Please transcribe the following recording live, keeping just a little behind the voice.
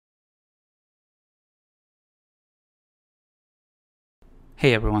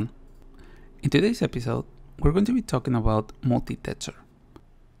Hey everyone! In today's episode, we're going to be talking about Multitexture.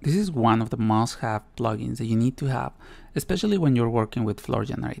 This is one of the must-have plugins that you need to have, especially when you're working with Floor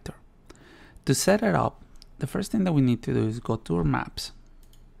Generator. To set it up, the first thing that we need to do is go to our maps.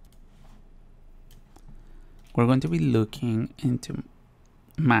 We're going to be looking into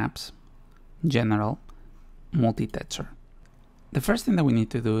Maps, General, Multitexture. The first thing that we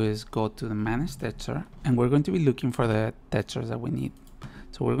need to do is go to the Manage Texture, and we're going to be looking for the textures that we need.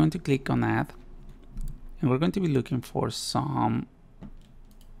 So we're going to click on Add, and we're going to be looking for some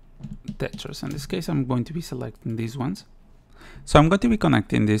textures. In this case, I'm going to be selecting these ones. So I'm going to be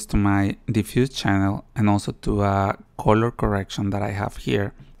connecting this to my diffuse channel and also to a color correction that I have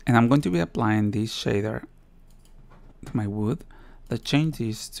here. And I'm going to be applying this shader to my wood that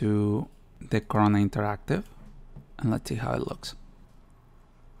changes to the Corona Interactive. And let's see how it looks.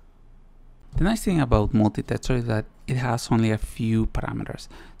 The nice thing about Multitexture is that it has only a few parameters.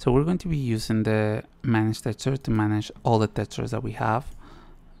 So we're going to be using the Manage Texture to manage all the textures that we have.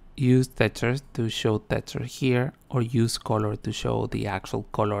 Use textures to show texture here, or use color to show the actual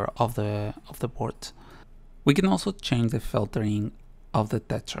color of the board. We can also change the filtering of the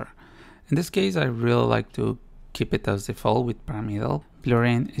texture. In this case, I really like to keep it as default with pyramidal.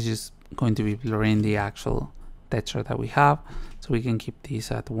 Blurring is just going to be blurring the actual texture that we have, so we can keep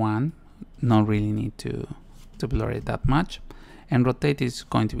this at 1. Not really need to blur it that much, and rotate is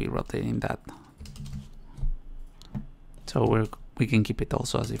going to be rotating that, so we can keep it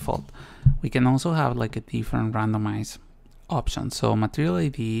also as default. We can also have like a different randomize option. So material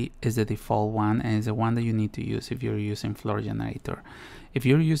ID is the default one, and is the one that you need to use if you're using Floor Generator. If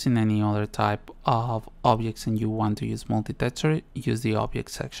you're using any other type of objects and you want to use Multitexture, use the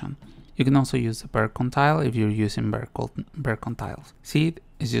object section. You can also use the Bercontile if you're using Bercontiles. Seed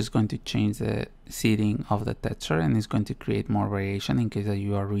is just going to change the seeding of the texture, and it's going to create more variation in case that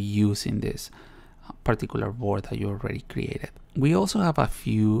you are reusing this particular board that you already created. We also have a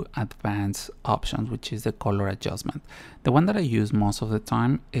few advanced options, which is the color adjustment. The one that I use most of the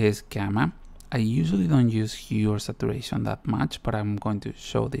time is gamma. I usually don't use hue or saturation that much, but I'm going to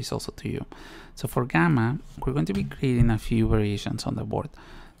show this also to you. So for gamma, we're going to be creating a few variations on the board.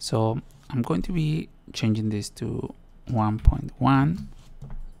 So I'm going to be changing this to 1.1,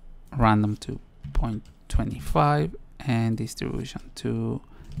 random to 0.25, and distribution to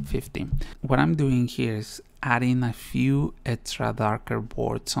 15. What I'm doing here is adding a few extra darker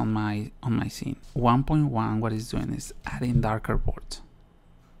boards on my scene. 1.1, what it's doing is adding darker boards.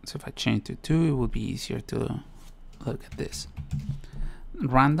 So if I change to 2, it will be easier to look at this.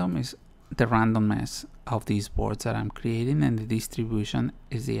 Random is the randomness of these boards that I'm creating, and the distribution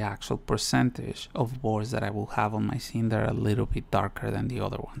is the actual percentage of boards that I will have on my scene that are a little bit darker than the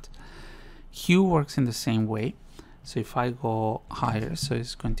other ones. Hue works in the same way. So if I go higher, so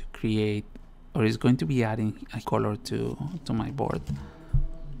it's going to create, or it's going to be adding a color to my board.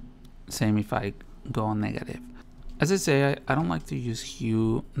 Same if I go negative. As I say, I don't like to use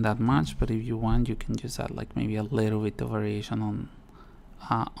hue that much, but if you want, you can just add like maybe a little bit of variation on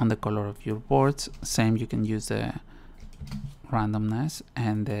the color of your boards. Same, you can use the randomness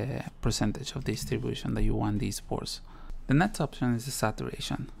and the percentage of distribution that you want these boards. The next option is the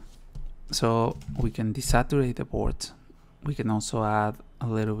saturation. So we can desaturate the boards. We can also add a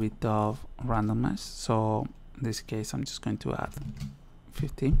little bit of randomness. So in this case, I'm just going to add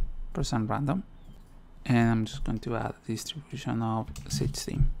 50% random, and I'm just going to add a distribution of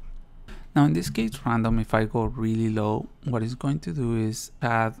 16. Now in this case, random, if I go really low, what it's going to do is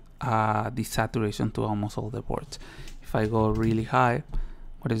add a desaturation to almost all the boards. If I go really high,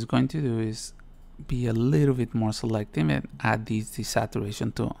 what it's going to do is be a little bit more selective and add this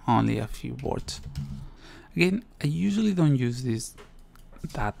desaturation to only a few boards. Again, I usually don't use this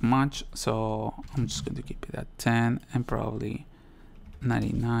that much, so I'm just going to keep it at 10 and probably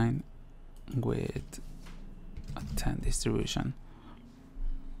 99 with a 10 distribution.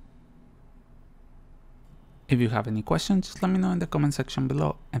 If you have any questions, just let me know in the comment section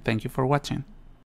below, and thank you for watching.